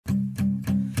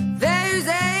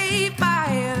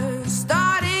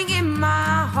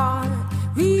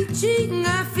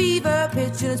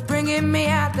bringing me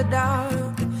out the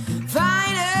dark.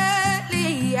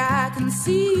 Finally, I can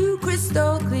see you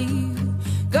crystal clear.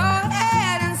 Go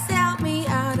ahead and sell me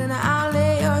out and I'll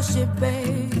lay your ship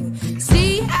bare.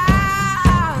 See,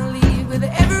 I'll leave with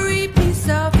every piece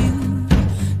of you.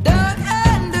 Don't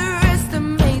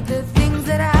underestimate the things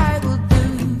that I will do.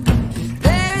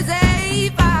 There's a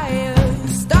fire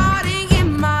starting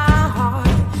in my heart,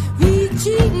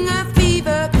 reaching a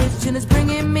fever pitch and it's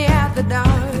bringing me out the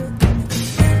dark.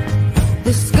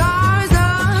 The scars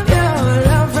of your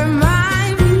love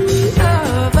remind me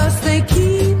of us. They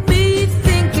keep me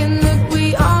thinking that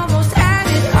we almost had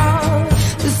it all.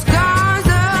 The scars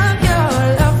of your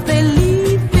love, they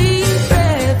leave me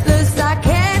breathless. I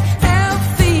can't help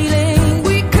feeling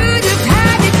we could have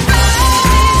had it all.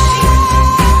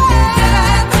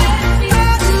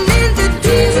 Into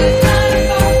tears,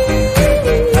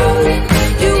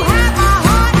 you have my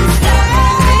heart inside.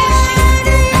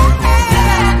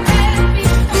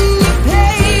 You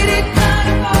played it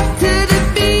to the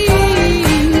beat.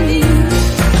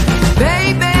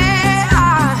 Baby,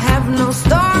 I have no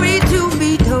story to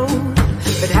be told,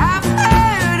 but I've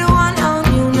heard one on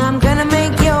you and I'm gonna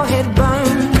make your head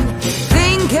burn.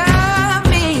 Think of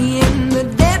me in the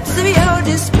depths of your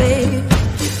despair.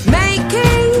 Make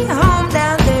a home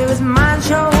down there as mine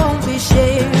sure won't be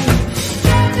shared.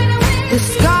 The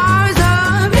scars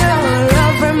of your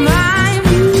love remind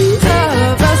me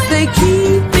of us. They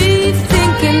keep me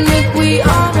thinking that we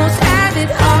almost had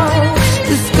it all.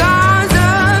 The scars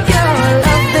of your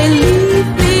love, they leave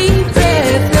me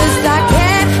breathless. I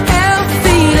can't help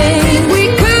feeling we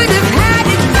could have had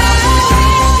it all.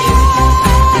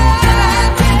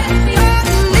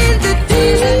 Into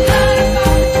tears,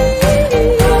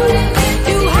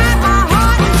 you have my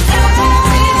heart inside.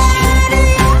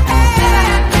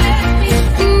 You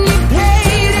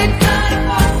played it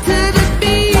to the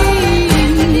beat.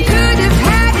 Could have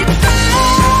had it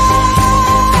all.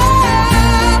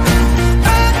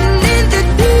 Into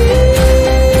tears,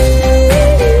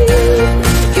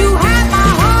 you have my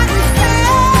heart inside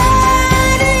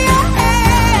of your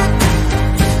hand,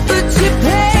 but you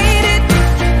played it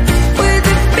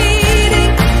with a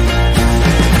beating.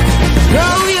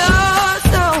 Throw your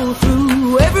soul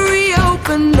through every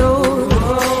open door.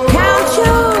 Count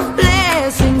your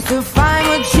blessings to find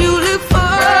what you look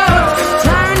for.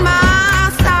 Turn my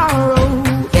sorrow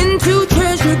into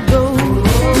treasured gold.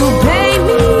 You'll pay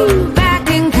me back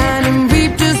in kind and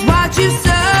reap just what you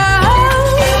sow.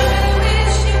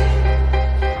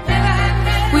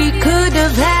 We could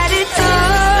have had it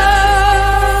all.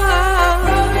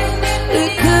 We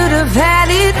could have had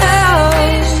it all.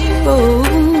 It all.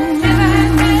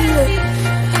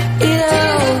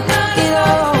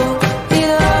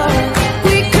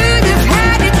 We could have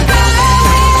had it all.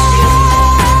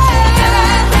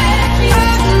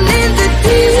 Into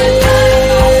tears,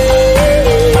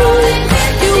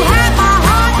 you have my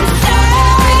heart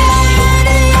inside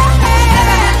of your hand.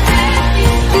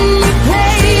 You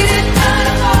played it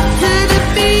to the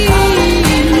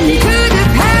beat. Could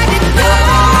have had it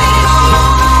all.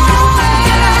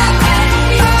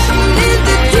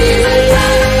 Into tears,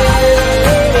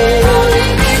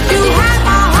 you have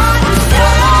my heart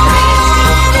inside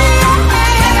of your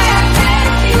hand.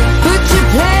 But you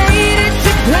played it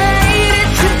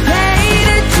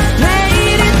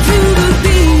to the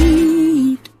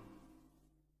beat.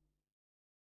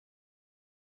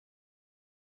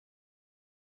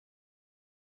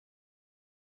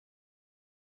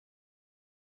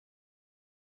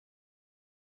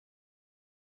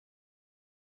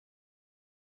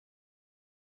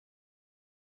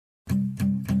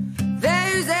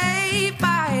 There's a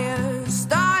fire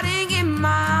starting in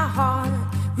my heart,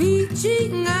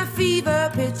 reaching a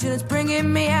fever pitch and it's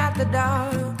bringing me out the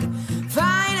dark.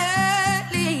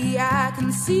 Finally, I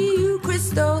can see you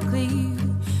crystal clear.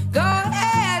 Go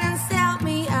ahead and sell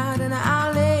me out and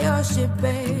I'll lay your ship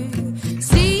bare.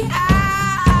 See,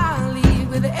 I'll leave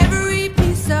with every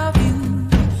piece of you.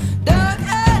 Don't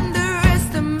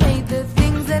underestimate the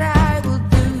things that I will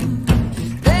do.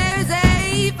 There's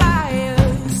a fire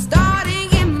starting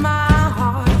in my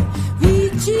heart,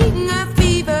 reaching a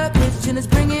fever pitch and it's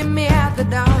bringing me out the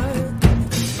dark.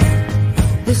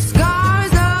 The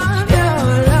scars of your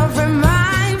love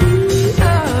remind me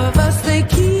of us. They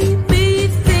keep me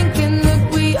thinking that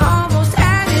we almost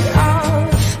had it all.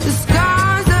 The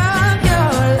scars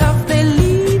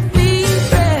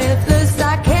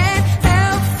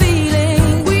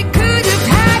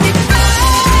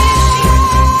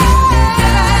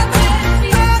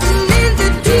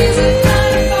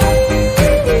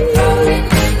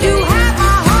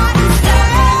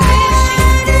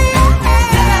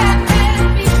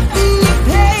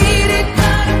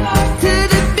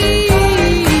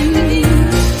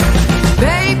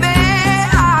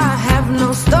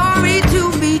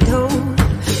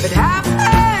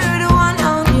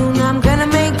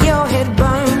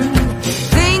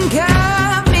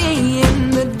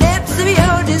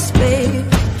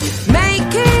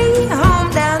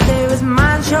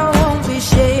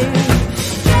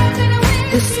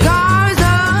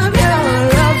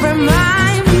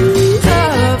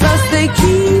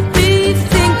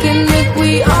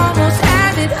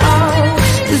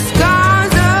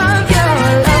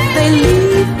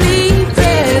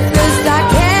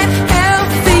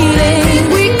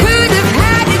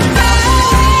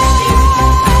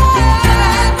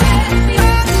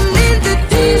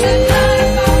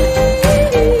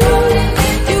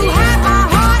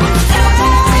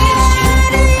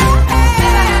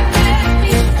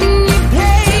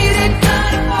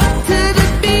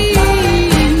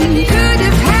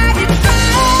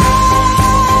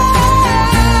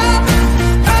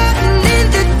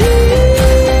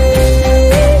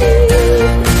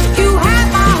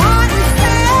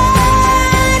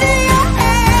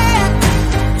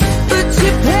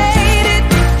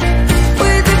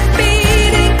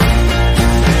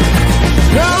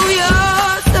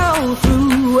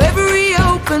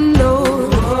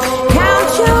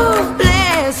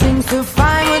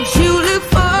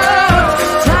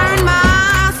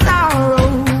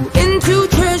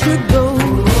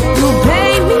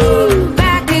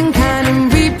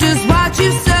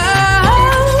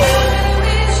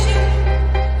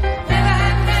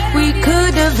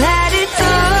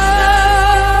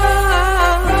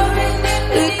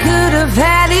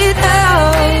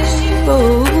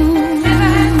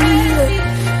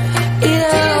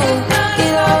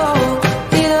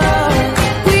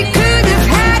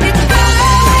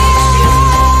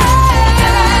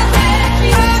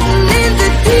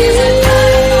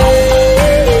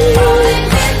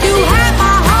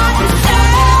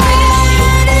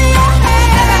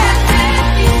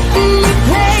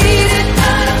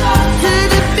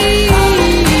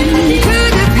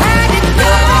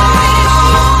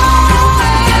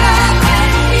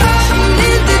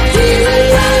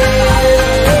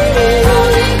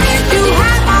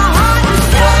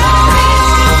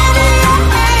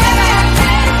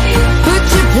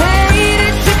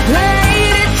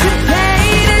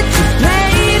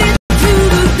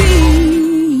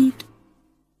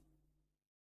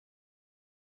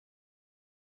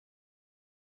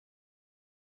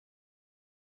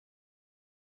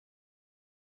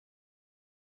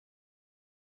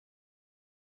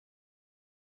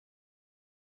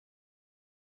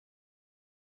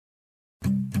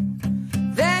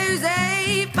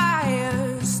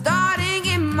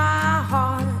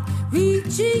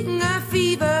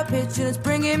pitch and it's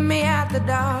bringing me out the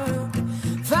dark.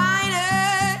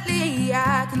 Finally,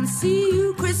 I can see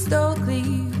you crystal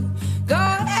clear. Go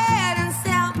ahead and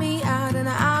sell me out and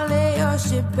I'll lay your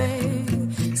ship bare.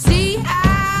 See,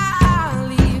 I'll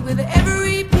leave with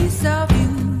every piece of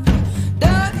you.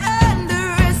 Don't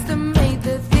underestimate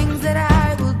the things that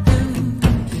I will do.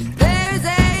 There's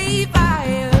a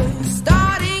fire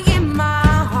starting in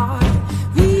my heart,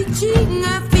 reaching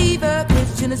a fever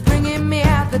pitch and it's bringing me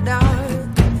out the dark.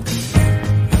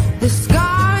 The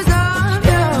scars of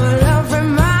your love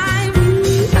remind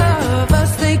me of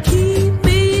us. They keep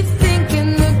me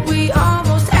thinking that we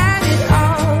almost had it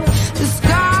all. The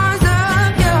scars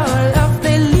of your love,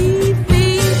 they leave me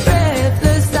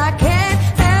breathless. I can't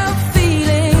help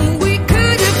feeling we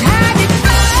could have had it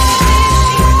all.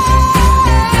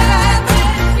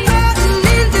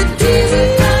 In the deep,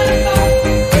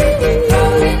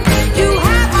 you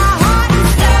have my heart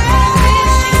inside.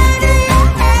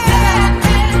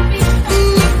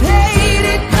 You played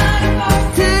it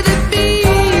to the beat.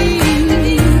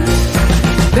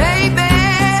 Baby,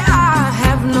 I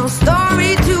have no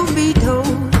story to be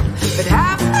told, but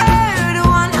I've heard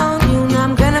one on you and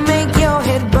I'm gonna make your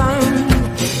head burn.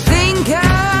 Think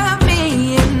of me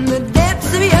in the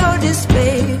depths of your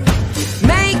despair.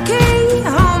 Making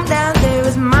home down there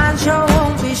is mine, sure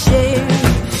won't be shared.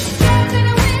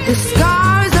 The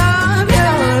scars of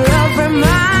your love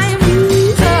remind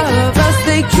me of us.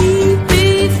 They keep me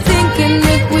thinking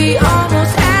that we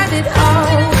almost had it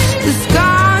all. The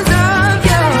scars of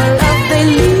your love, they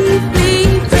leave me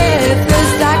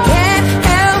breathless. I can't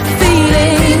help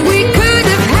feeling we could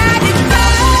have had it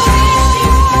all.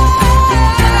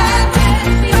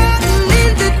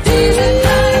 In the deep,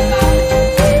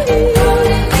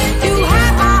 you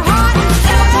have my heart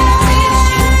inside.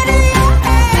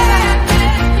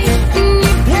 You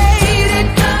played it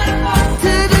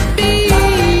to the beat.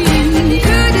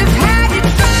 Could have had it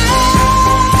all.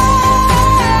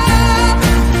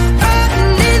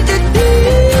 In the deep,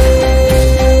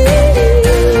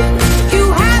 you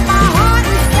have my heart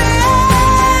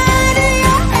inside of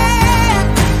your hand,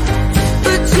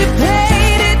 but you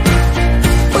played it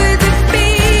with a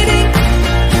beating.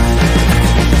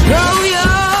 Throw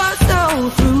your soul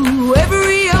through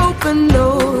every open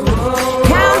door.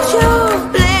 Count your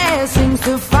blessings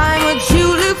to find what you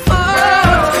look for.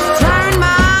 Turn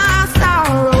my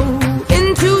sorrow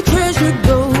into treasured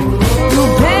gold. You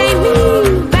pay me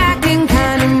back in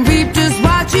kind and reap just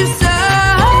what you sow.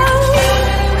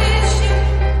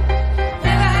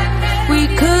 We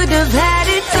could have had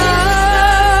it all.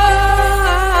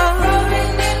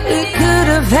 We could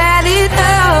have had it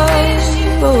all.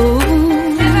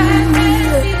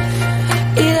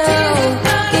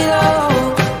 It all.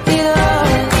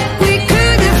 We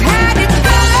could have had it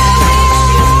all.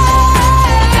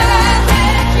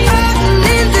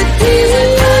 In the deep,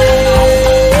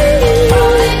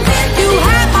 you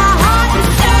have my heart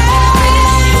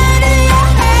inside of your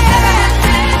hand.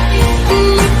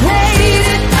 You played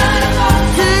it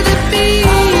to the beat.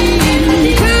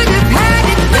 Could have had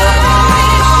it all.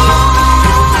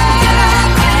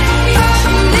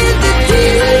 In the deep,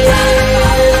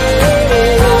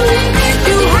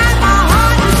 you have my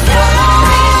heart inside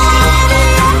of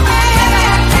your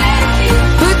hand.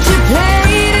 But you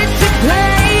played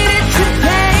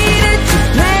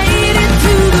it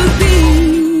to the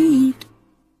beat.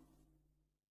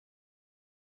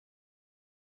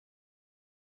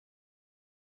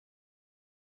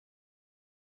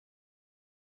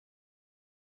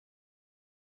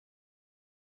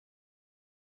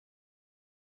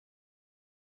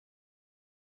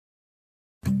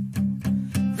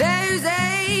 There's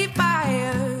a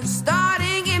fire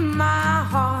starting in my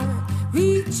heart,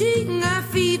 reaching a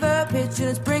fever pitch and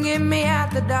it's bringing me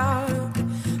out the dark.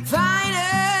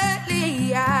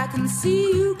 Finally, I can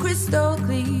see you crystal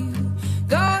clear.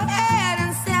 Go ahead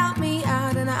and sell me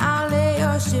out and I'll lay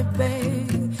your ship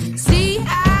bare. See,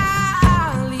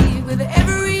 I'll leave with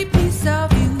every piece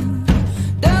of you.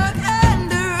 Don't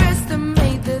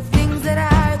underestimate the things that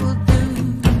I will do.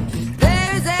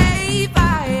 There's a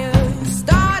fire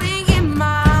starting in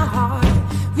my heart,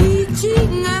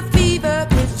 reaching a fever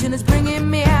pitch and it's bringing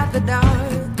me out the dark.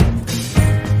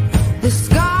 The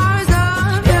scars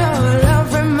of your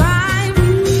love remind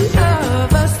me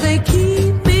of us. They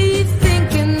keep me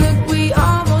thinking that we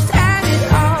almost had it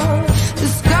all. The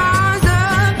scars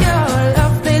of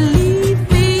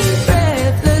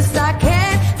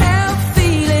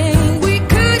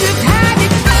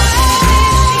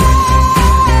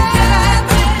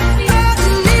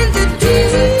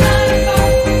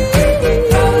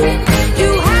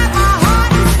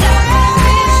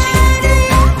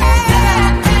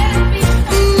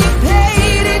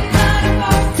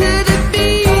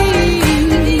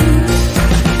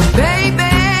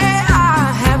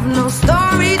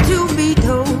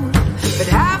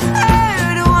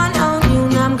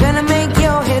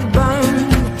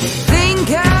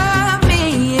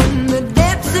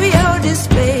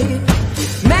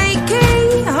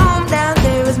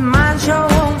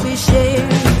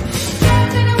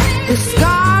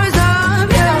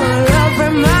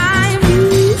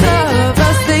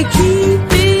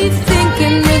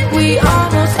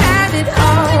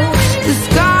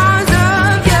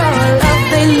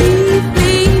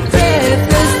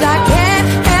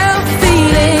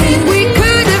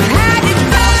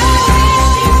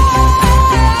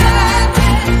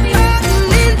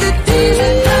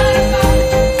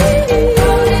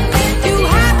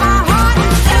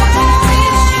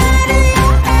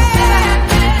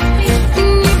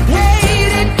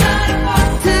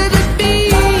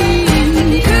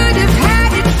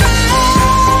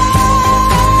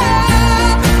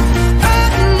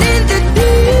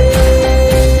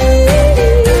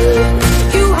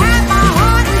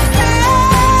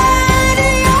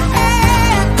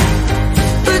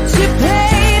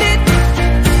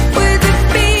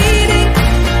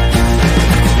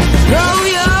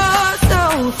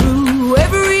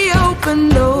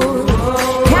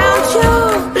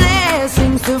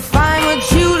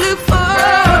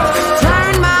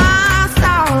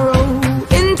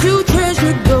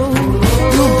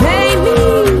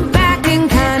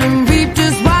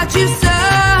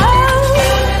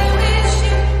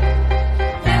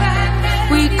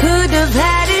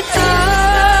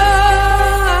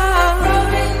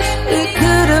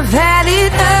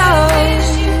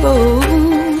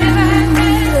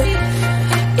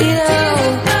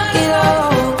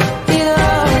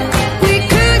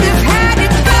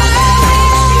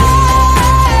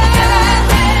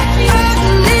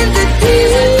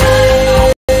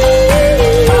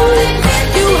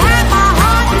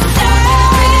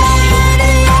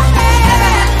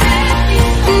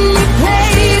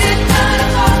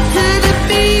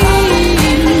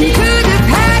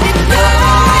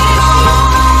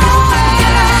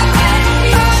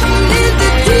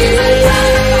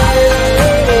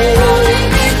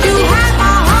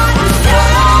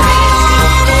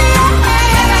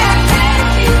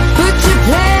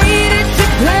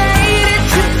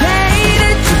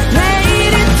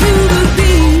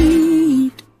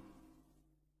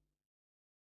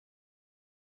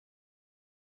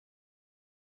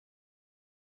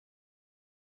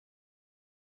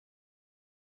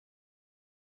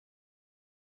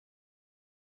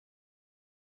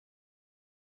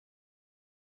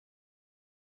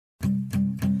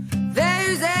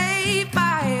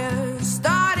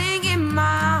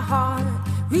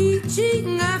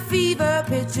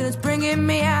bringing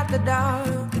me out the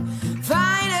dark.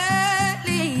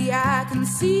 Finally, I can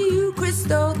see you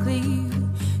crystal clear.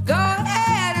 Go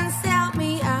ahead and sell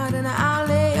me out and I'll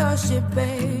lay your ship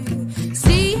bare.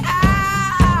 See,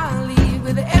 I'll leave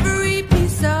with every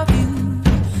piece of you.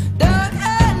 Don't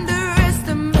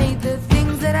underestimate the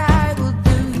things that I will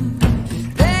do.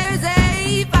 There's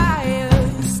a fire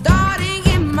starting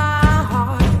in my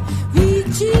heart,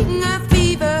 reaching a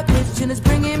fever pitch and it's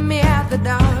bringing me out the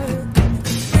dark.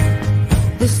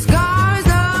 The scars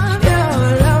of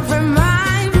your love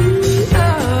remind me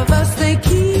of us. They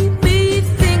keep me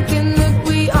thinking that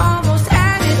we almost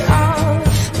had it all.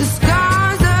 The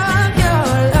scars of your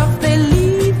love, they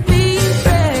leave me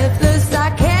breathless. I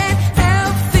can't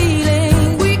help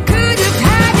feeling we could have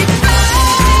had it all.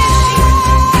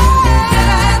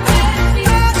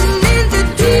 In the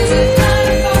deep,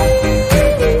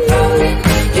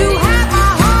 you have my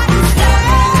heart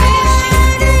inside.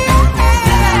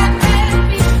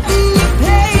 You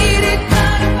played it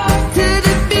to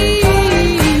the beat.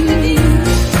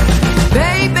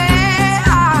 Baby, I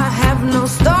have no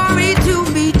story to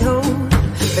be told,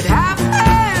 but I've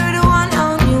heard one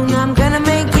on you and I'm gonna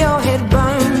make your head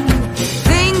burn.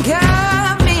 Think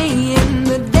of me in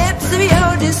the depths of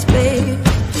your despair.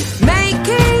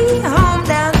 Making home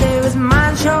down there is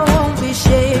mine, sure won't be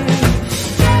shared.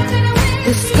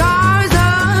 The scars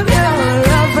of your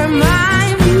love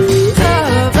remind me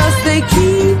of us. They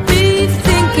keep me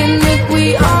thinking that we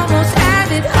almost had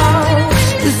it all.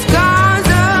 The scars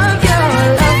of your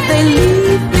love, they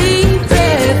leave me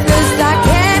breathless. I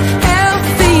can't help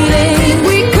feeling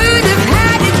we could have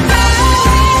had it all.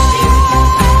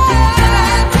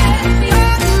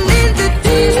 In the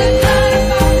deep,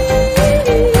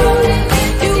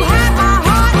 you have my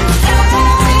heart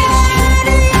inside.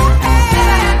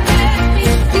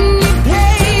 You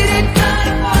played it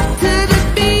to the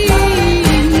beat.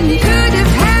 Could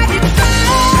have had it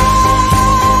all.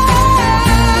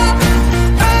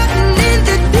 In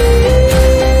the deep,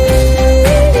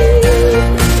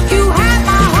 you have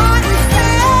my heart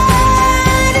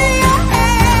inside of your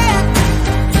hand,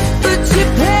 but you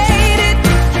played it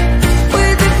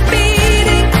with a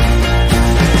beating.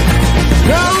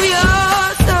 Throw your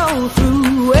soul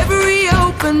through every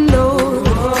open door.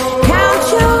 Count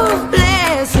your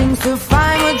blessings to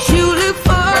find what you look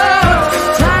for.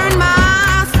 Turn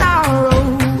my sorrow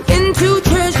into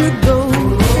treasured gold.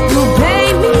 You pay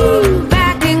me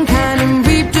back in kind and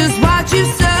reap just what you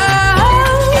sow.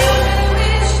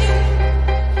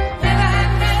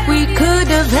 We could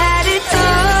have had it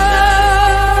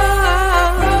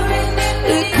all.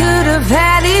 We could have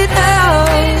had it all.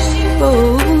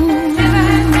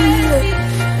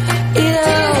 It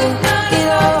all, it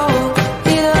all,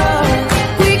 it all.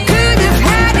 We could have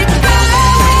had it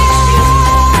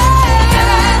all.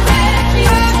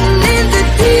 In the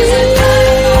deep,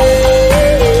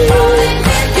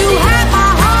 you have my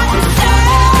heart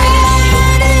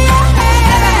inside.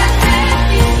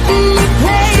 You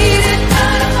played it to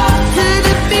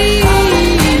the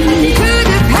beat. Could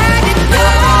have had it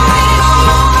all.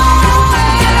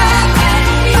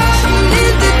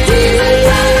 In the deep,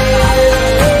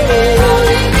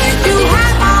 you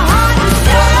have my heart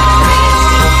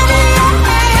inside.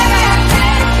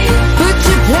 But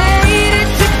you played it,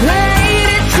 you played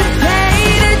it, you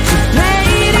played it, you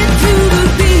played it to the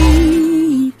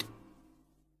beat.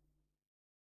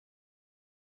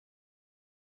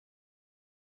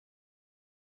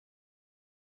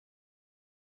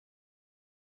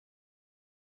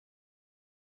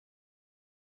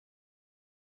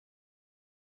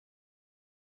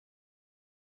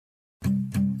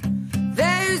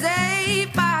 There's a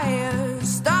fire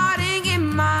starting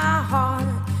in my heart,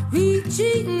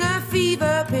 reaching a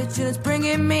fever pitch and it's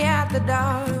bringing me out the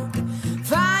dark.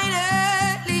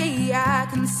 Finally, I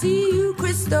can see you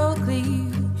crystal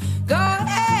clear. Go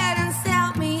ahead and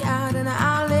sell me out and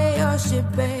I'll lay your ship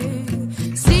bare.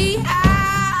 See,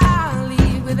 I'll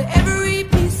leave with every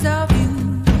piece of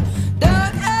you.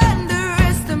 Don't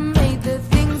underestimate the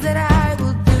things that I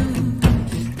will do.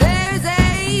 There's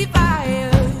a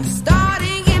fire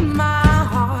starting in my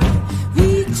heart,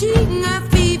 reaching a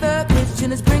fever pitch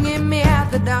and it's bringing me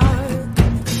out the dark.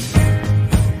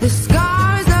 The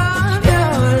scars of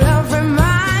your love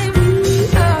remind me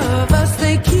of us.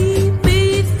 They keep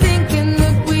me thinking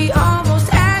that we almost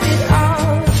had it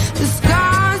all. The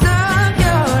scars of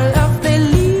your love, they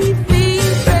leave me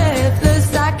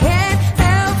breathless. I can't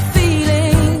help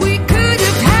feeling we could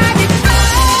have had it all.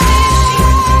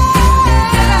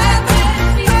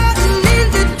 In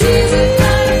the deep,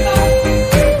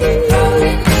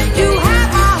 you have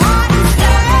my heart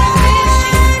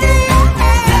inside.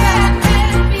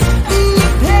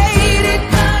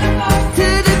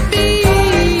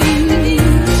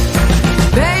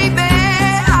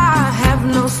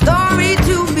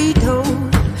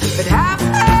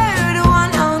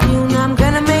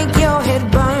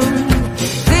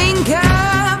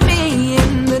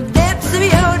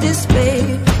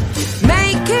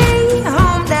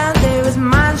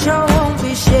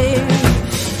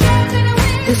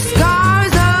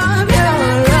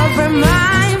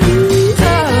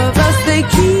 they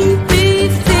keep me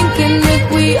thinking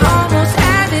that we almost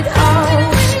had it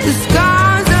all. The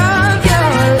scars of your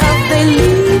love, they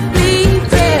leave me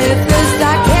breathless.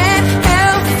 I can't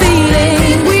help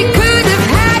feeling we could have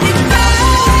had it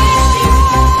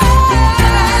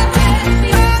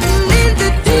in the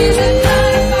deep.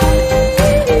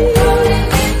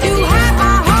 You had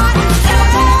my heart inside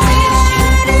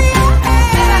of your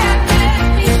hand,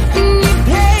 and you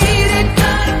played it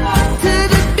to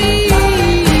the beat.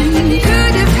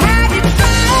 Could have had it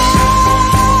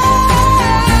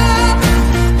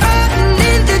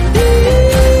in the deep.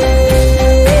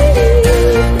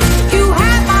 You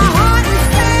had my heart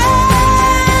inside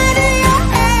of your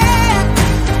hand,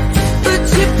 but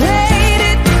you played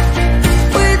it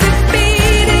with a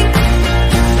beating.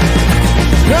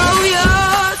 Throw your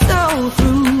soul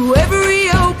through every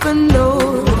open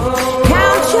door.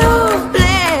 Count your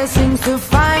blessings to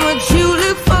find what you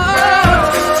look for.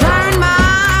 Turn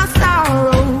my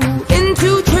sorrow into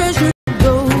treasure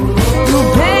gold.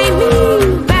 You'll pay me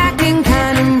back in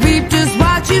kind and reap just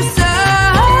what you sow.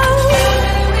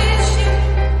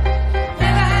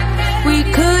 We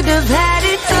could have had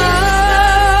it all.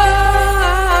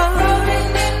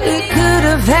 We could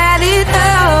have had it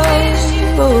all.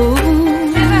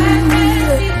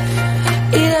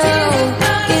 It all,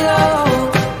 it all,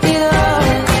 it all.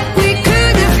 We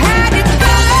could have had it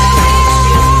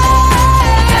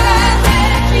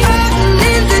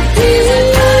in the deep.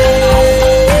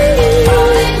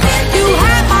 You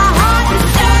had my heart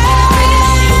inside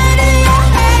of your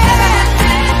hand,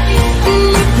 and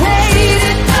you played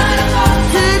it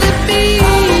to the beat.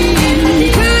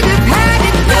 Could have had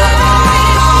it in the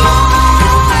deep.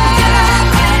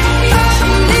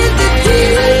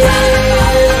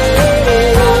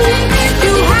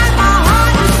 You had my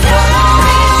heart inside of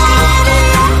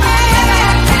your hand,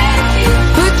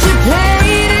 but you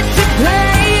played it, you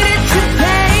played it, you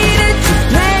played it, you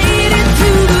played it to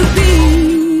the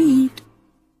beat.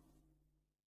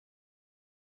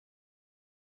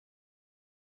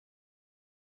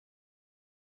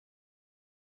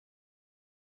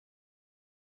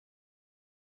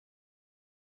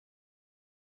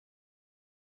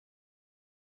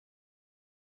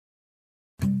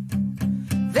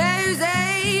 There's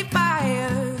a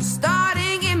fire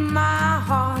starting in my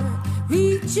heart,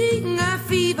 reaching a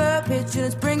fever pitch and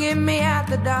it's bringing me out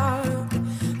the dark.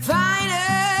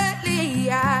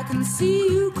 Finally, I can see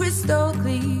you crystal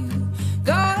clear.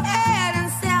 Go ahead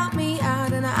and sell me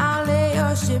out and I'll lay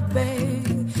your ship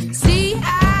bare. See,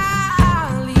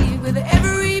 I'll leave with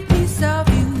every piece of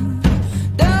you.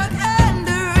 Don't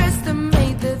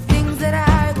underestimate the things that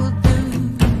I will do.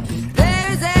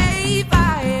 There's a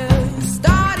fire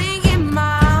starting in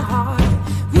my heart,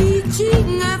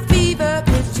 reaching a fever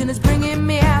pitch and it's bringing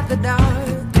me out the dark.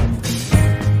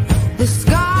 The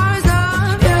scars of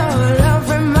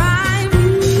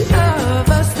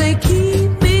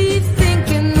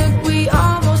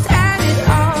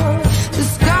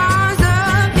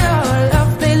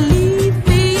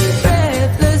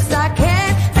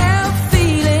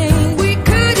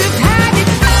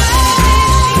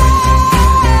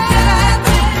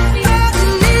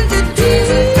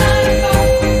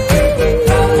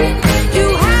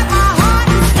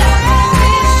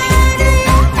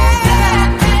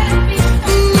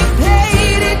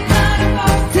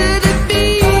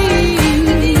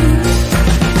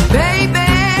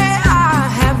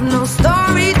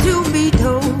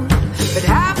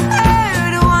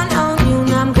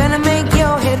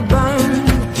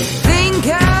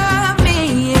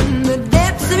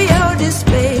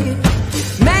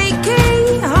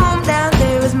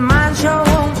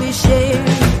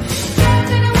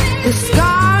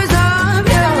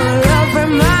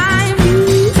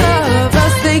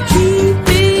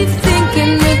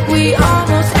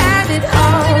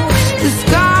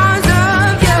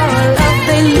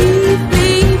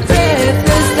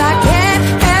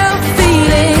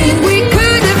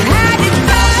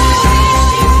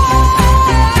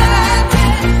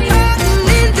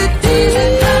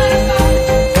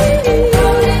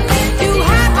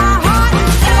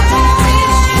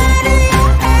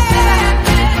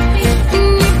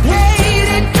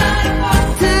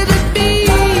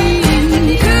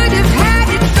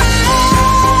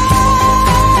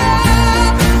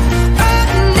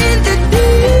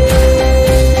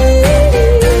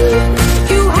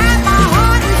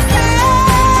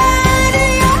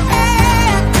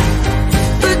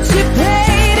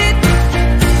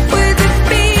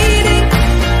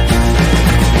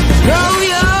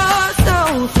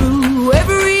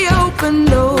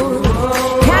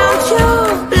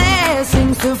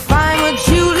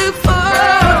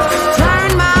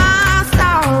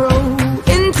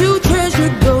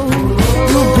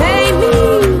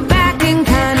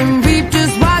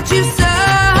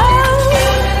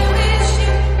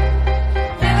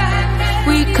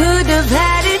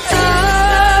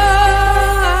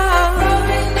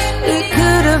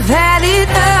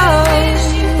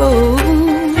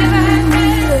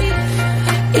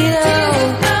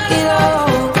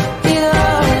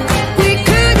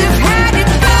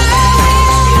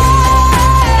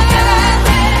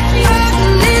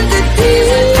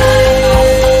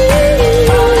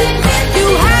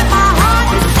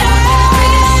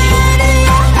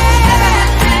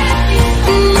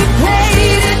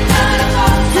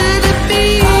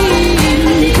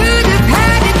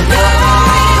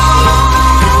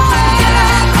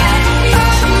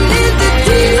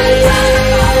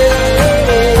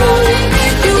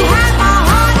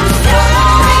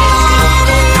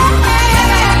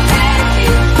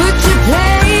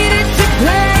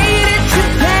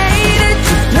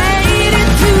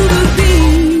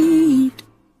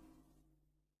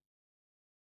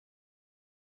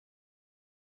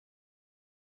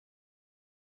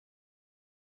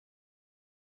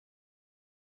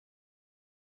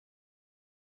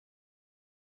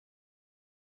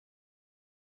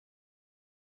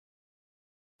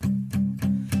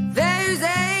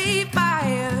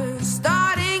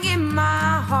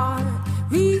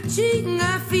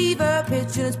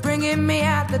bringing me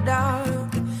out the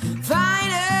dark.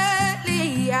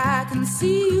 Finally, I can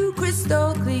see you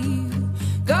crystal clear.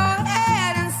 Go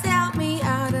ahead and sell me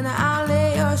out and I'll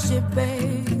lay your ship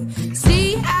bare.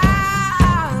 See,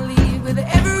 I'll leave with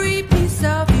every piece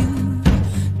of you.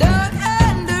 Don't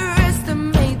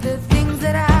underestimate the things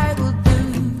that I will do.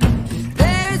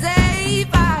 There's a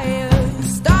fire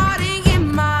starting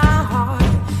in my heart,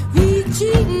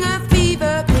 reaching a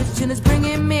fever pitch and it's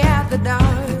bringing me out the dark.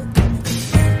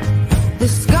 The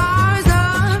scars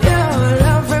of your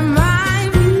love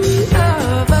remind me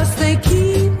of us. They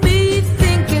keep me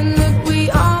thinking that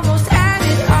we almost had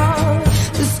it all.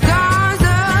 The scars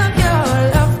of your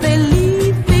love, they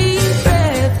leave me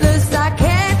breathless. I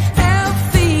can't help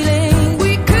feeling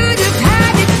we could have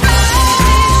had it all.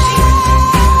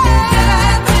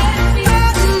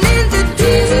 In the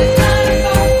deep,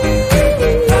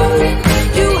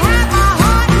 you have my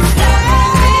heart inside.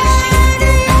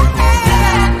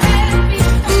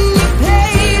 You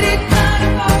played it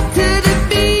to the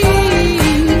beat.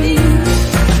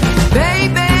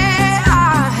 Baby,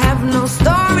 I have no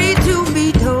story to be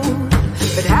told,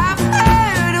 but I've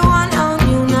heard one on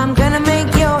you and I'm gonna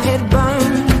make your head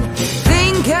burn.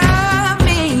 Think of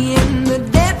me in the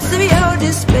depths of your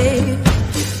despair.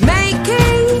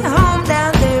 Making home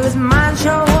down there is mine,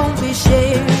 sure won't be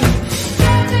shared.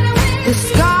 The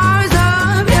scars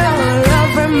of your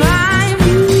love remind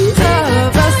me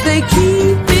of us. They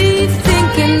keep me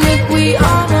thinking that we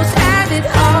almost had it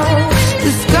all.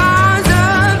 The scars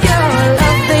of your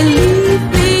love, they leave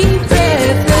me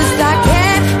breathless. I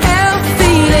can't help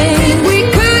feeling we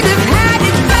could have had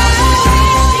it all.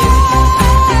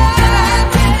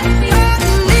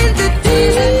 In the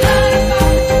deep,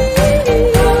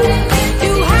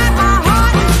 you have my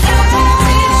heart inside.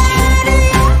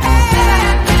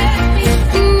 You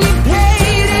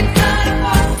played it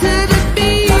to the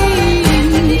beat.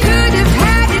 Could have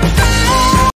had it all.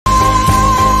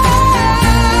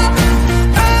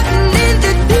 In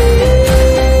the deep,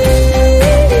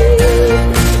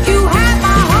 you have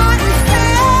my heart inside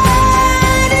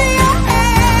of your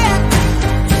hand,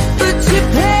 but you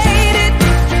played it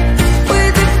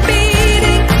with a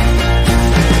beating.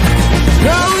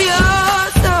 Throw your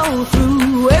soul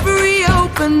through every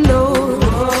open door.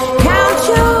 Count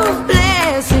your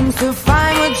blessings to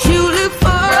find what you look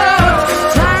for.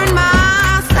 Turn my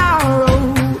sorrow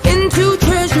into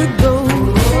treasured gold.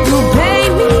 You'll pay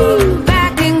me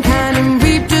back in kind and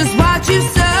reap just what you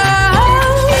sow.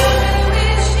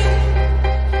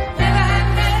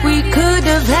 We could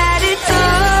have had it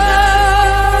all.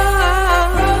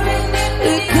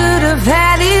 We could have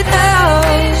had it all.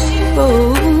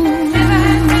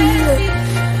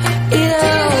 It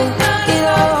all, it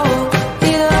all,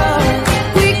 it all.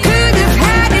 We could have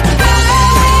had it all.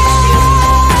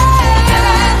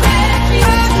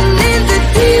 In the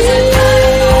deep,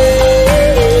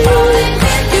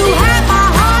 you have my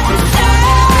heart inside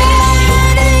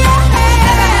of your hand.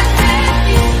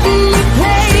 You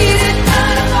played it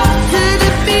to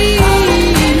the beat.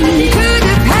 Could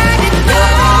have had it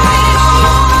all.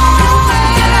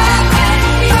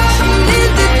 In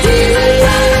the deep,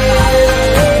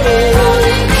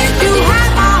 you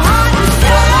have my heart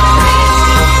inside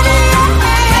of your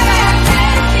hand.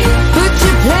 But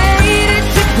you played it,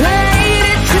 you played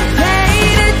it, you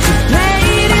played it, you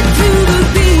played it to the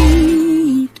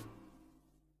beat.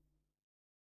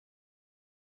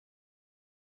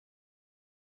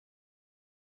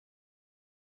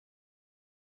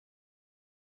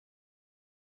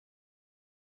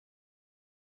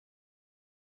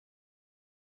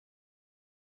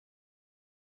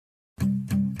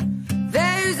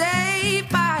 There's a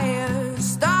fire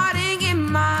starting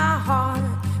in my heart,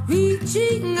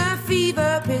 reaching a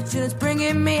fever pitch and it's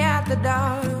bringing me out the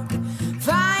dark.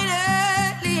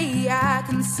 Finally, I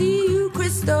can see you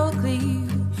crystal clear.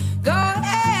 Go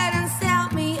ahead and sell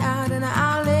me out and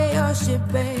I'll lay your ship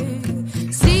bare.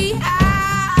 See,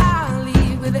 I'll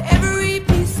leave with every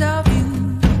piece of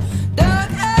you.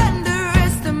 Don't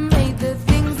underestimate the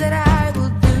things that I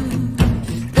will do.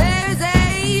 There's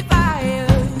a fire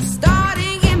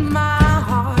starting in my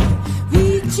heart,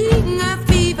 reaching a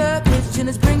fever pitch and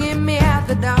it's bringing me out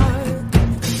the dark.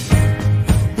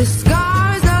 The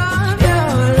scars of your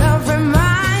love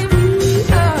remind me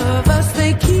of us.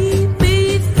 They keep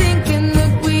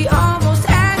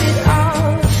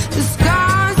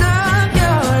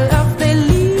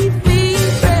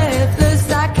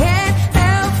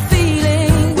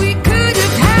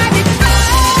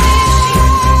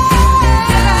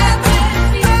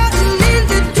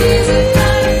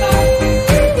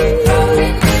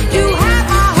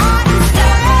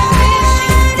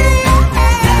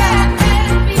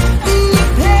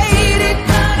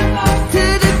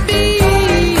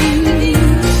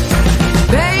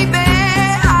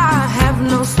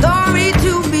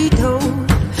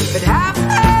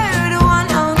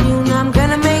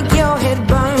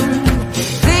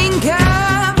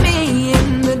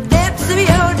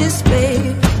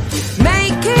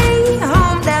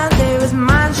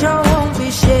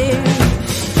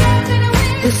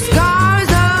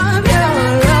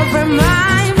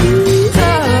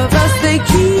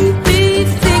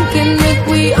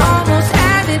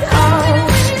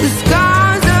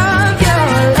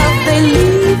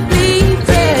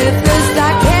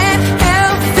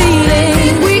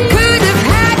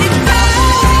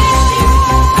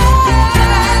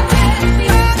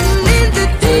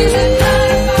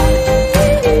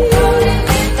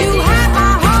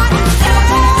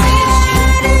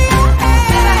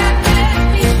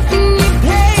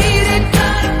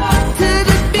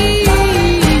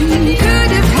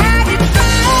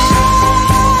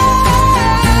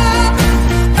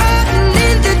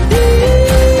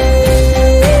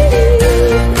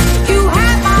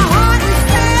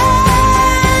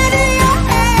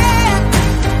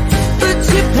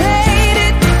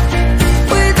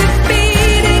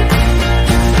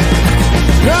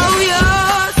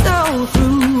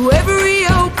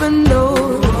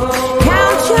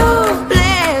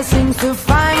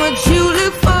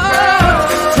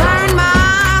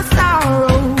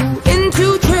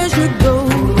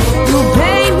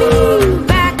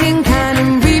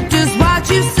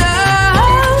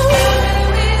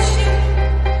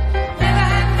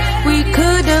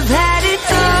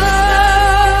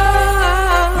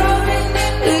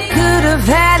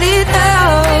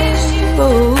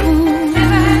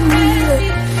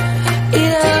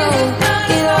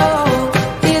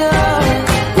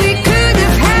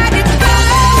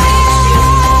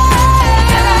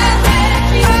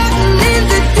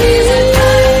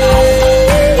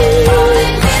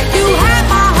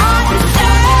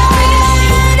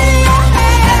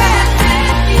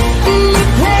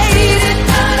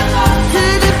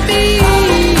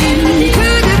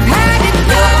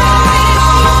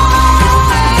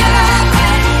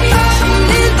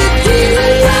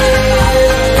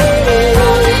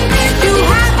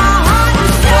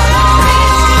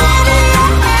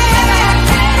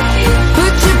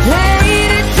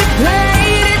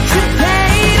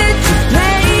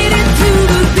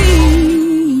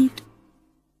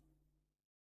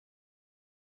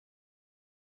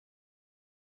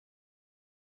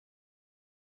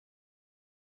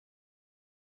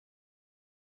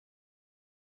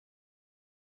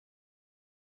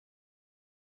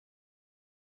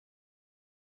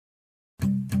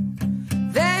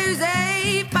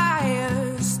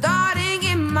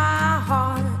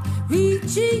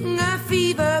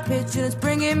and it's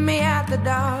bringing me out the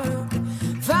dark.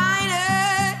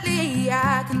 Finally,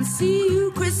 I can see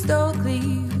you crystal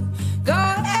clear. Go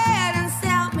ahead and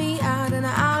sell me out and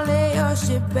I'll lay your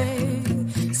ship bare.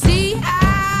 See,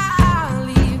 I'll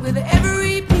leave with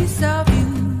every piece of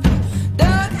you.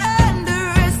 Don't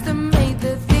underestimate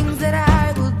the things that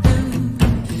I will do.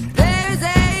 There's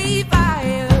a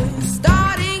fire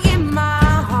starting in my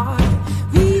heart,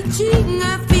 reaching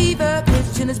a fever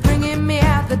pitch and it's bringing me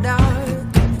out the dark.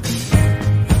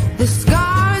 The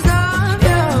scars of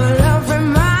your love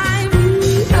remind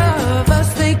me of us.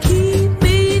 They keep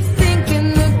me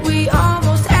thinking that we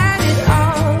almost had it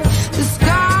all. The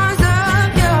scars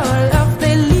of your love,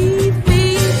 they leave me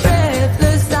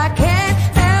breathless. I can't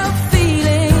help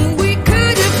feeling we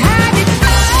could have had it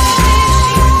all.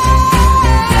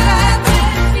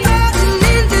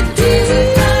 Into deep.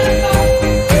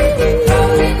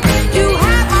 You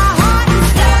have my heart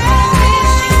inside.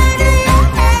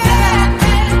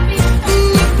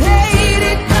 You played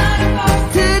it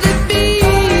to the beat.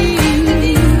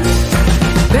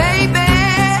 Baby,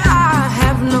 I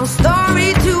have no story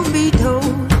to be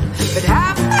told, but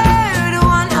I've heard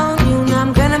one on you and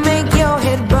I'm gonna make your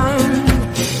head burn.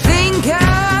 Think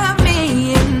of me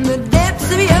in the depths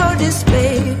of your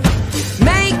despair.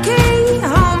 Making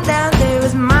home down there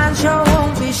is mine, sure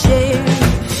won't be shared.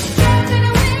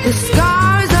 The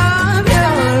scars of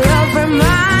your love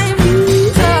remind me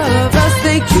of us.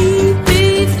 They keep me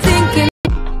thinking.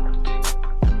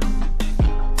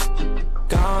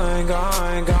 Going,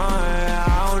 going, going.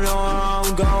 I don't know where I'm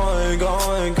going,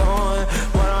 going, going.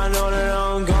 But I know that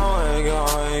I'm going,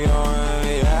 going,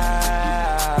 going.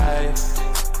 Yeah,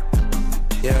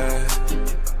 yeah.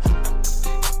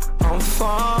 I'm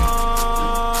falling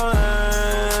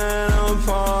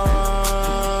apart.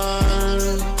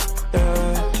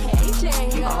 Yeah.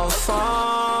 I'm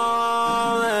falling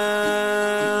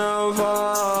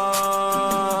apart.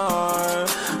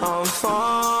 I'm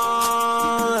falling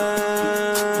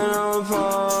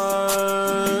apart.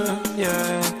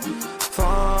 Yeah.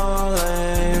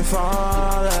 Falling,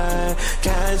 falling.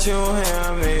 Can't you hear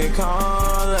me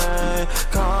calling,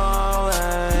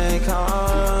 calling,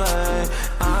 calling?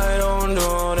 I don't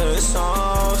do this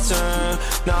often.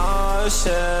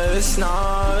 Nauseous,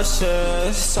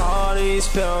 nauseous. All these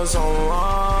pills I'm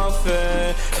off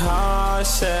it.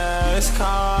 Cautious,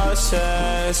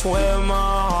 cautious. With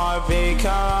my heart be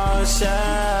cautious.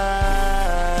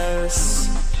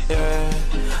 Yeah,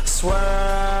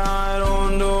 swear I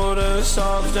don't do this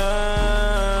often.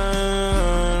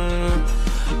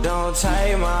 Don't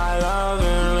take my love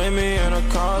and leave me in a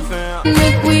coffin.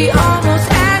 If we almost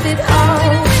had it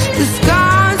all. The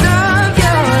scars of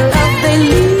your love, they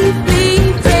leave me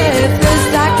breathless.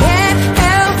 I can't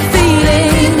help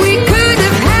feeling we could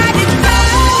have had it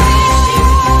all.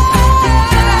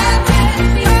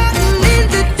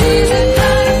 Into deep.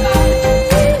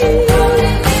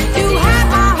 You have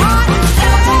my heart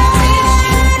inside.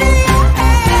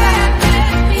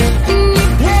 You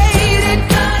played it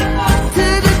to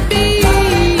the beat.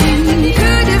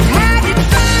 Could have had it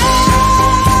all.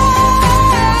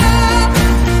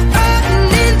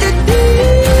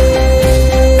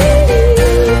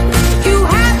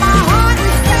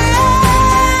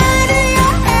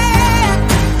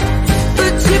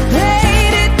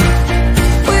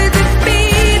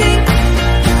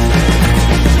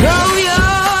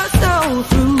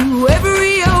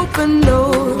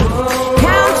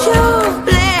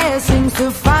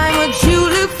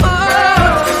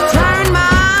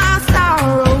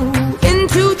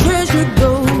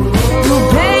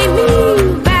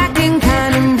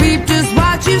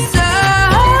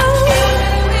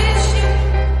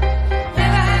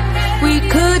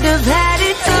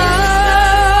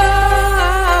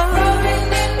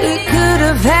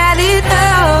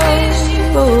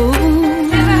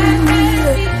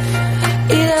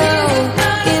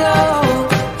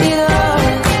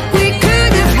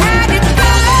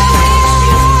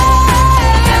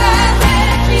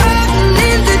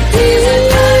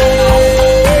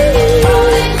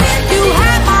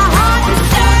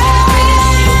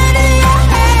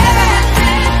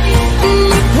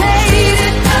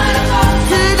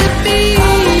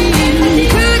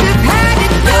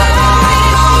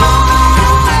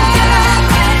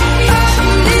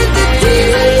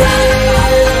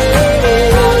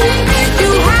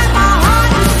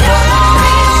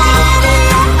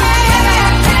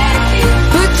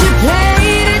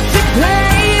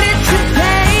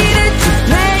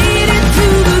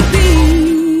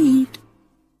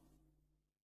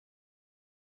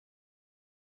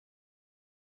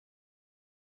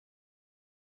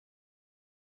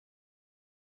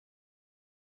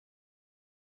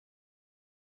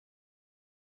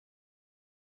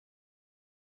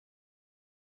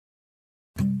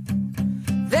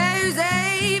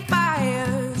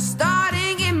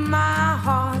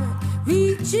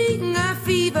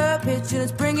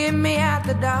 bringing me out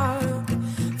the dark.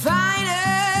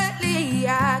 Finally,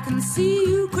 I can see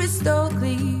you crystal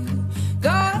clear. Go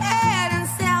ahead and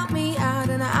sell me out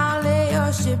and I'll lay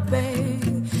your ship bare.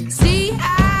 See,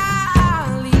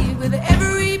 I'll leave with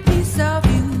every piece of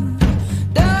you.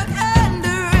 Don't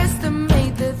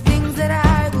underestimate the things that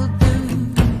I will do.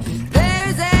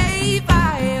 There's a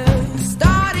fire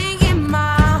starting in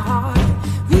my heart,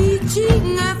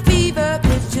 reaching a fever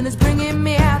pitch and it's bringing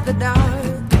me out the dark.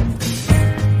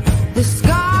 The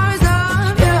scars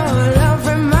of your love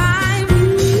remind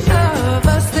me of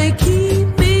us. They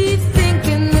keep me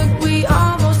thinking that we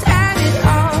almost had it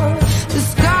all. The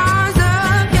scars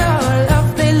of your love,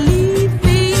 they leave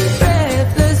me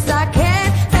breathless. I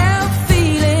can't help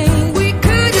feeling we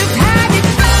could have had it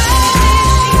all.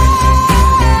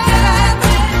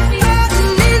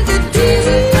 Into deep.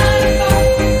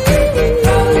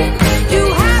 You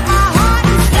have my heart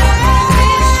inside.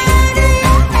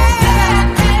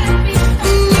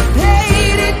 You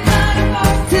played it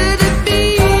to the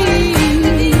beat.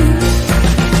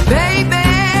 Baby,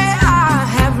 I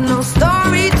have no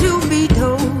story to be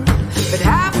told, but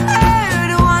I've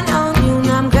heard one on you and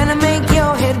I'm gonna make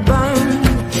your head burn.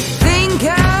 Think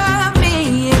of me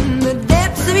in the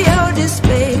depths of your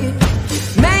despair.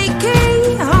 Make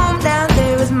a home down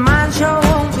there as mine sure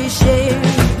won't be shared.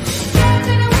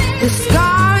 The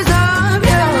scars of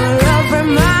your love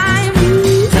remind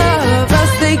me of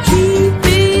us. They keep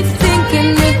me thinking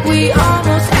that we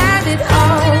almost had it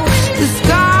all. The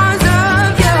scars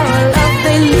of your love,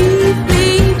 they leave me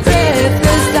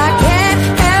breathless. I can't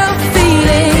help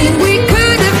feeling we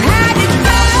could have had it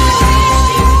all.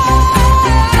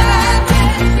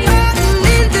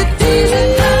 Into deep.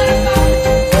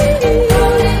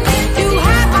 You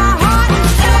have my heart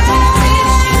inside.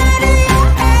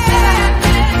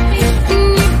 You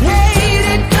played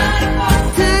it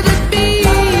to the beat.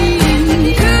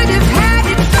 Could have had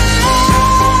it all.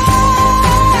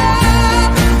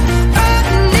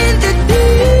 Into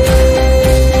deep.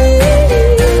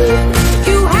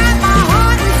 You have my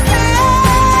heart inside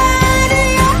of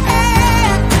your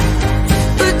hand,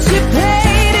 but you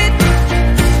played it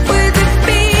with a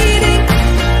beating.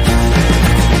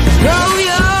 Throw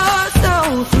your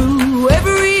soul through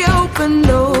every open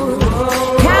door.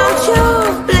 Count your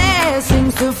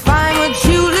blessings to find what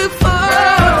you look for.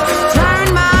 Turn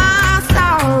my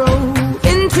sorrow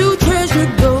into treasure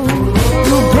gold.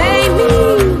 You'll pay me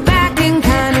back in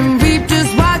kind and reap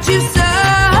just what you sow.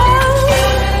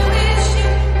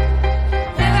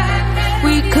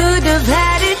 We could have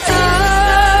had it all.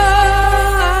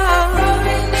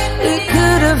 We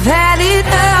could have had it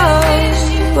all.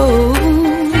 It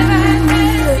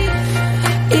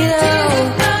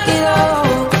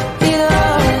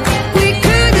all. We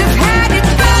could have had it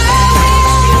all.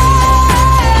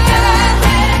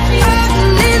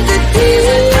 Into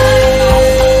deep.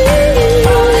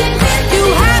 You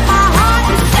have my heart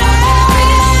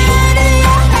inside of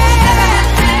your hand.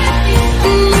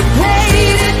 You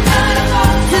played it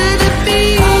to the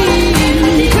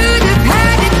beat. Could have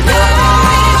had it all.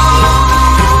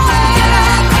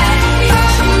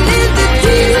 Into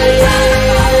deep.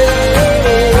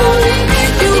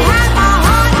 You have my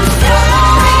heart inside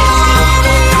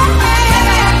of your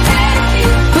hand.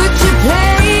 But you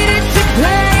played it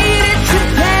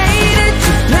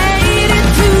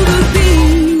to the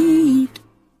beat.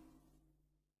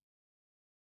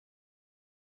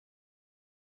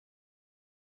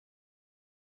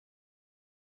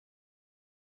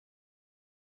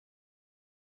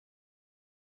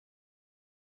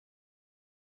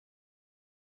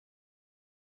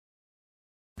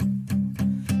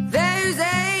 There's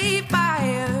a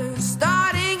fire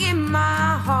starting in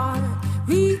my heart,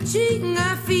 reaching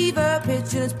a fever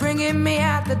pitch and it's bringing me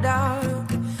out the dark.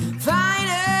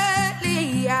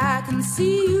 Finally, I can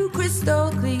see you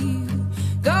crystal clear.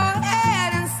 Go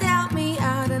ahead and sell me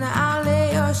out and I'll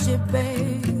lay your ship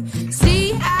bare.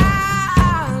 See,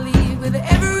 I'll leave with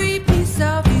every piece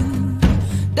of you.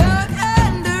 Don't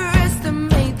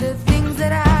underestimate the things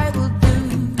that I will do.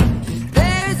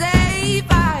 There's a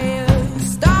fire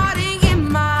starting in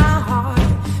my heart,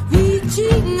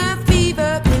 reaching a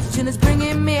fever pitch and it's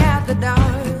bringing me out the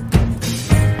dark.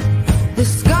 The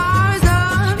scars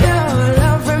of your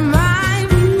love remind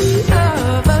me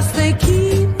of us. They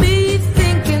keep me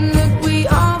thinking that we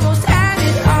almost had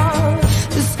it all.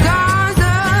 The scars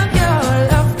of your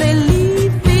love, they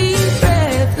leave me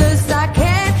breathless. I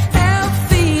can't help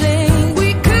feeling we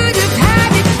could have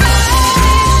had it all.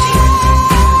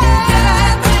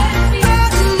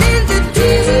 Into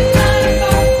deep.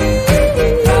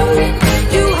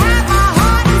 You have my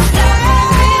heart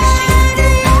inside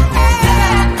of your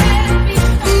hand.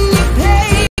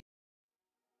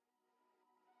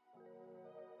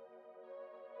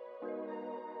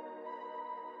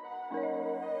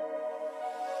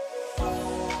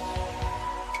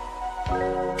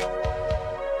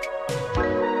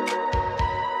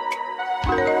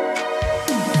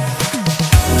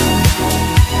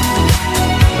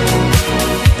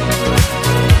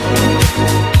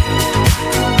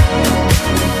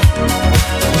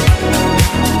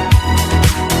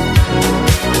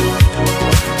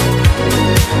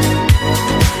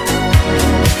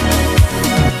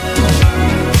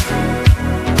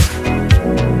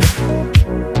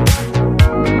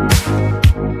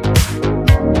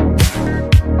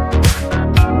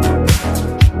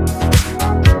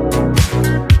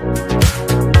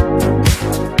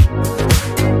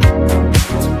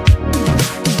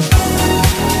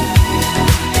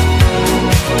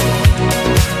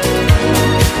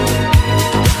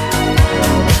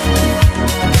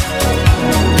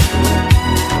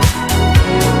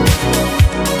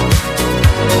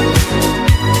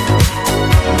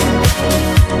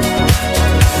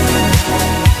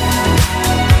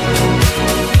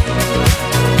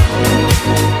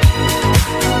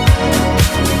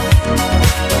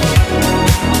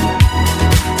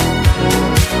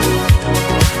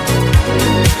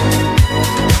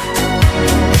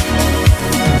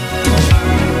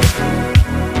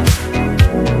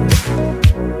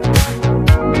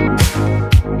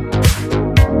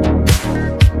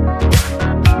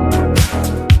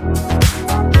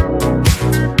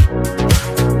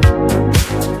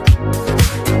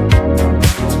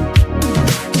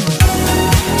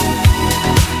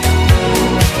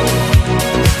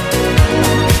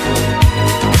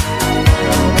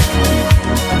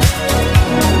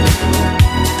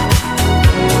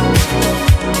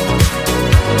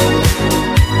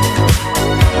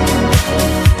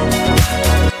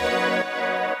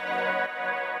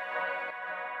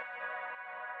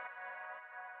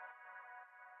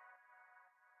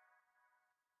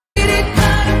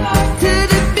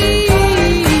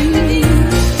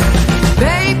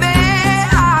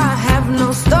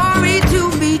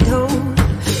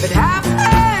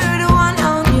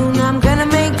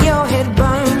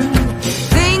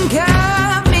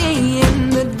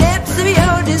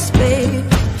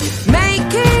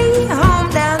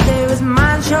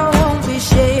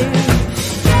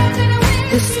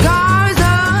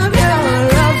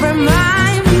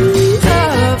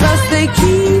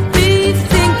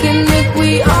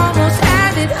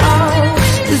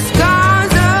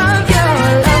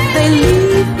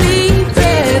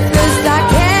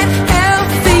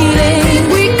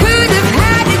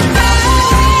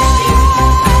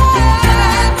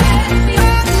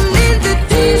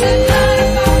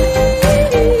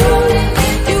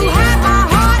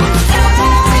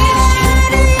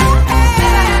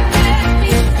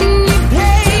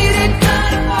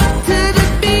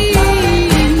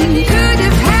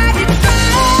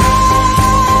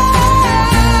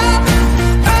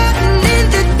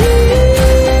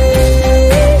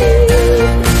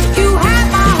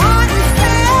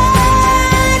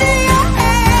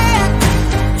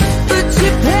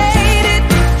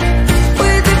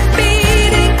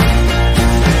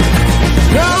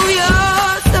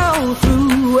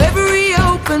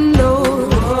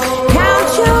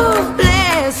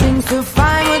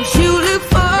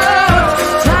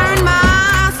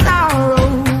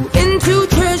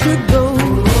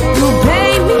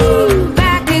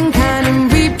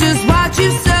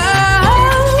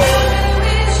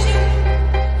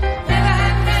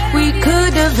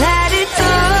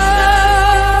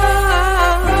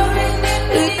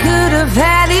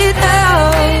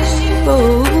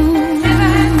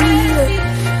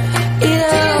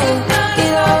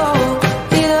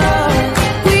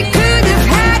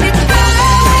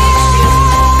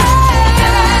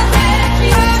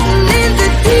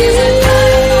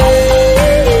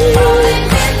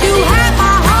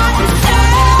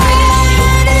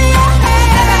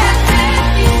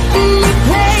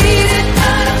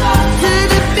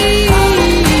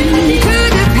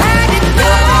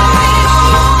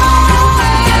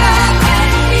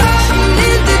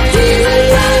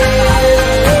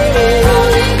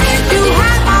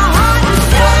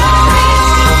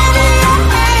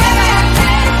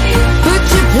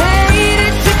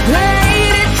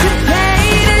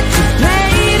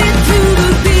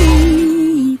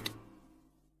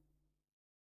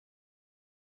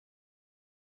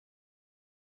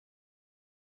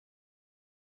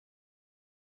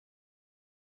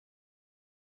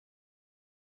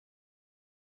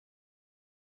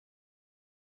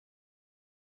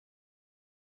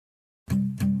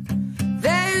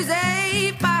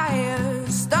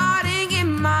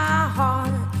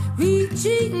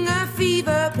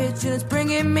 reflection is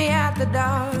bringing me out the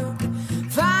dark.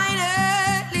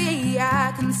 Finally,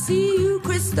 I can see you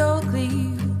crystal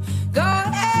clear. Go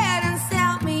ahead and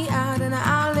sell me out.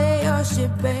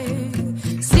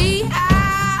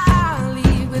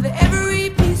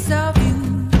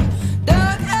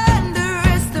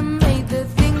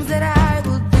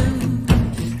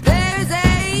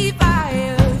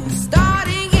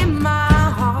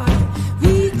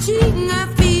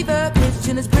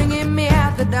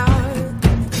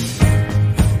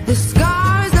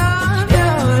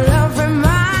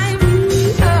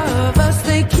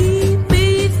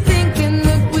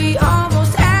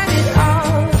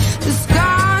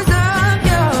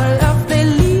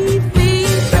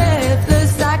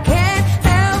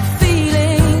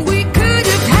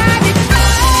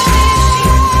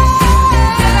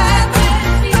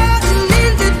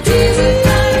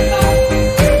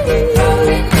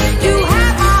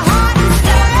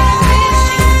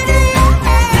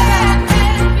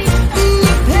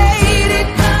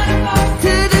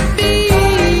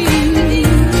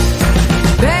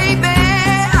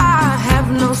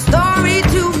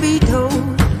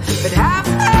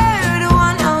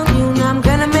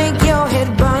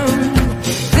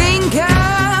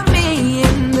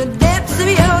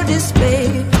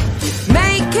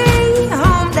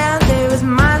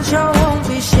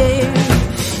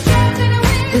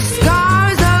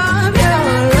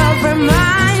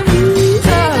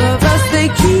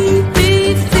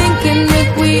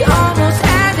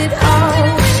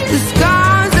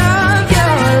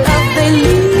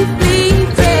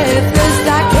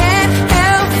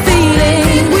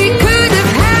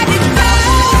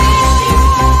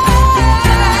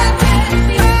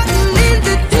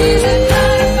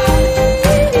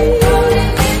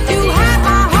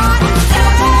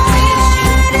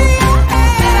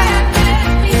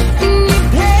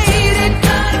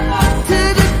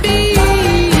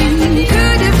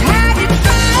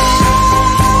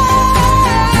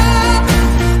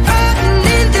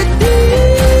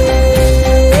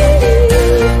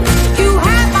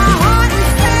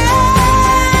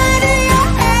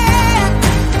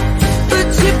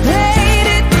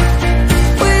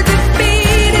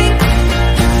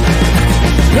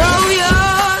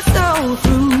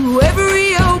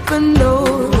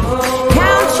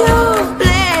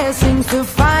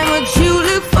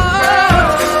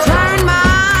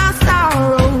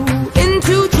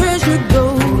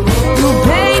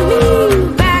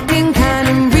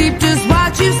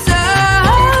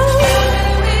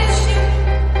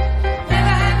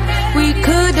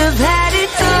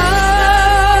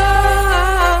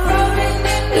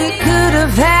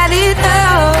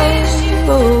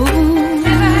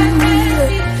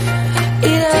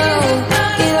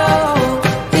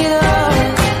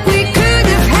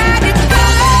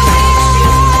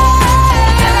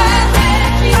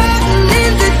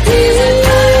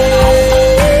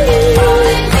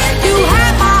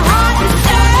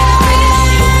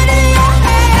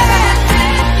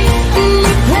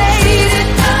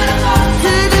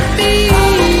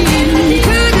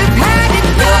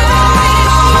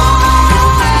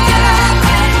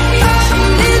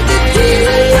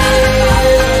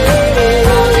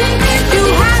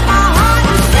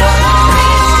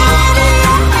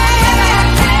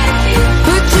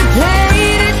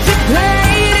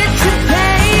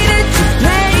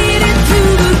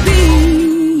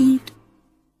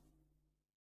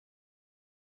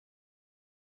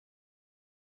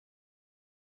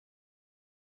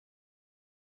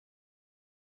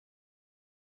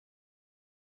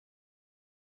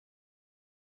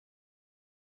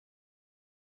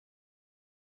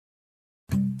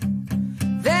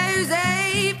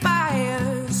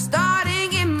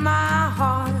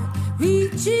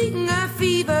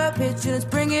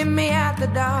 bringing me out the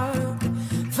dark.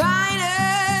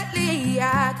 Finally,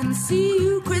 I can see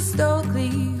you crystal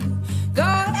clear. Go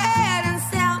ahead and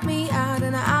sell me out,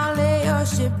 and I'll lay your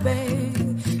ship bare.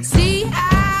 See,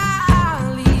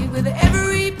 I'll leave with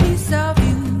every piece of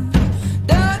you.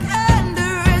 Don't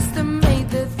underestimate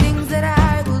the things that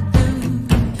I will do.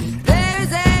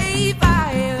 There's a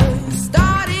fire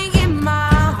starting in my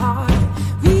heart,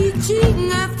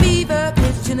 reaching a fever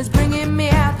pitch, and it's bringing me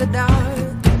out the dark.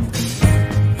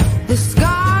 The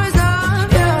scars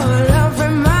of your love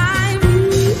remind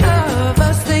me of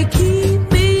us. They keep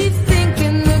me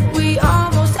thinking that we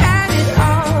almost had it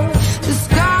all. The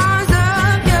scars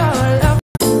of your love.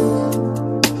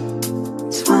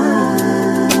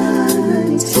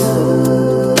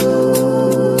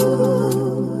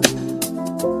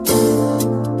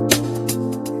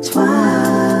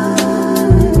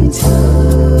 22.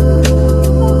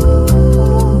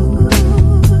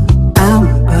 I'm a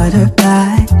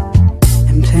butterfly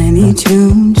and plenty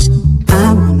tunes.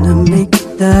 I wanna make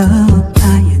love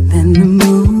higher than the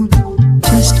moon.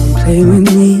 Just don't play with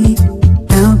me,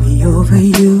 I'll be over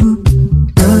you.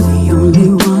 You're the only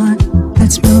one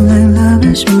that smells like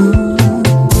lover's room.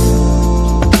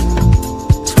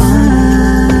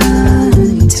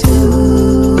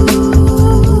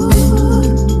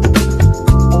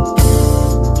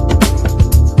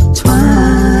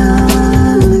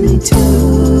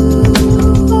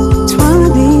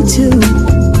 22.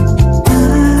 I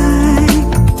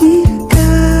need a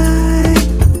guy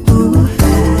who will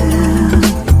fail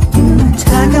you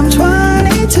like I'm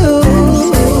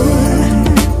 22.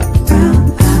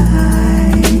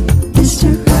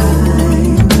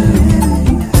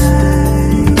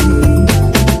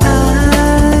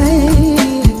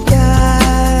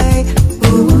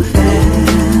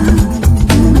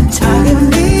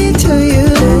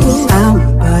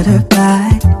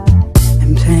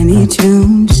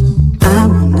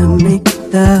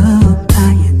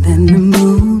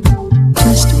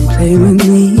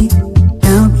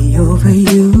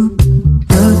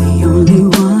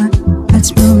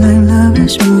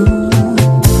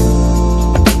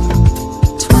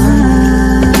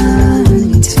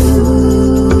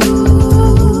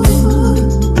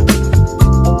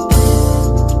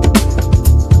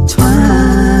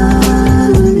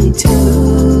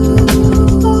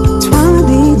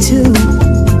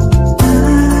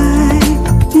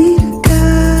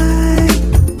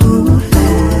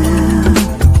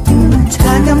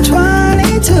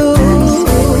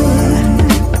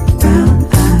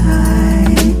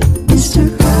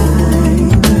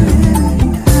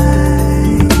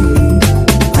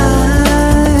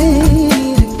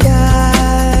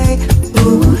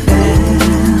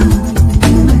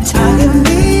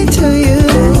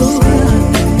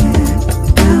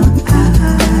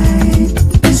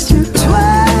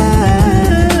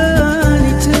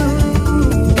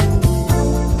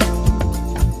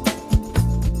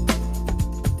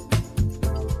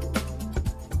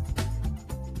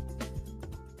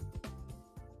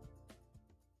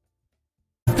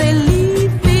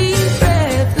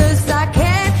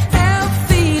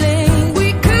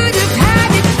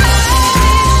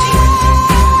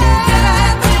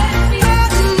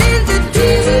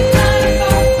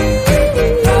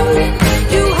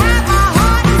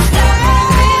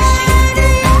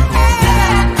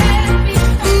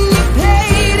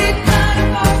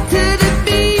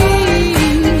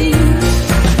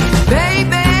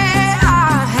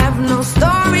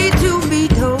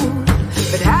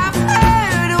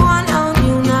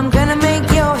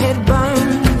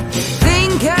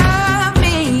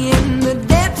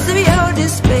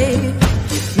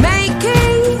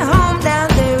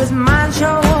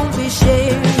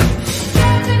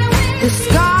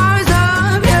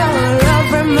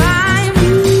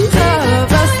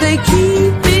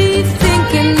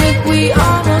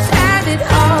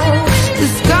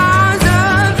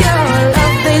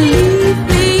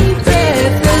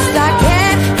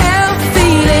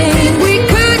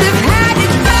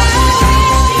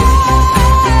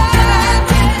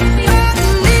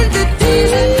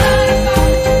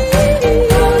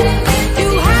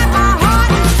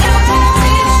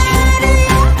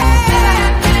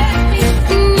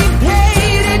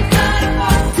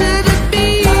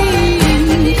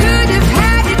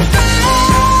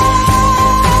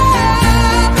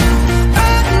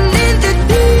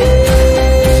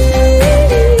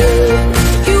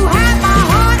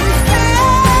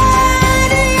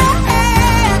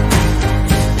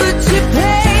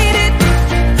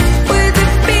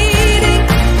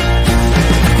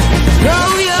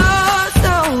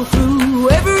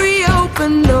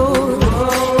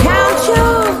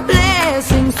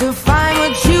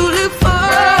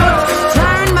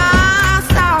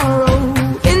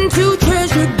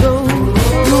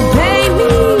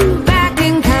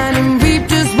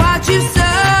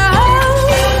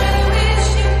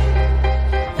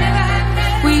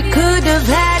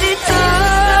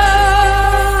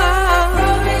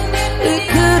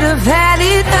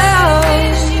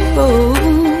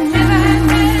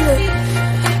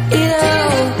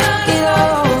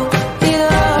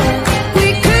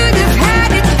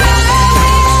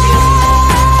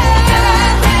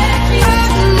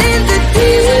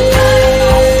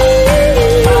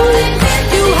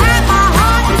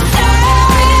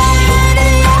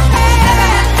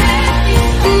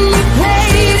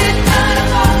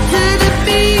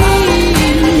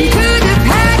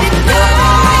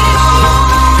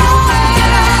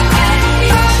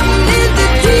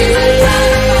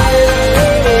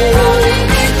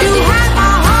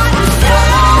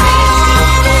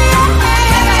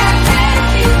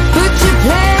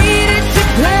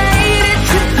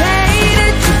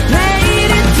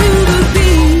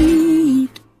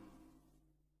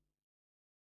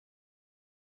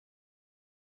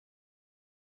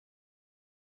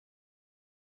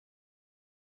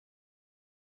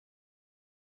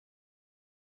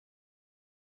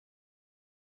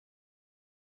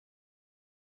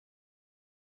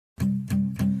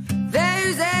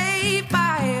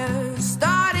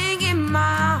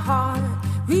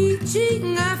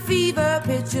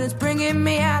 bringing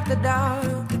me out the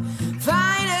dark.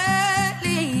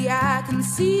 Finally, I can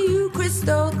see you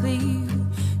crystal clear.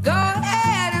 Go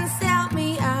ahead and sell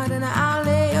me out and I'll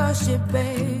lay your ship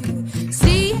bare.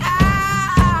 See,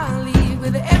 I'll leave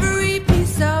with every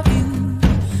piece of you.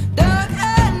 Don't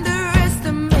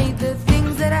underestimate the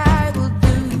things that I will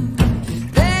do.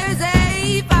 There's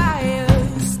a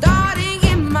fire starting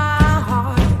in my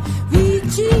heart,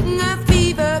 reaching a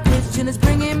fever pitch and it's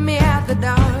bringing me out the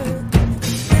dark.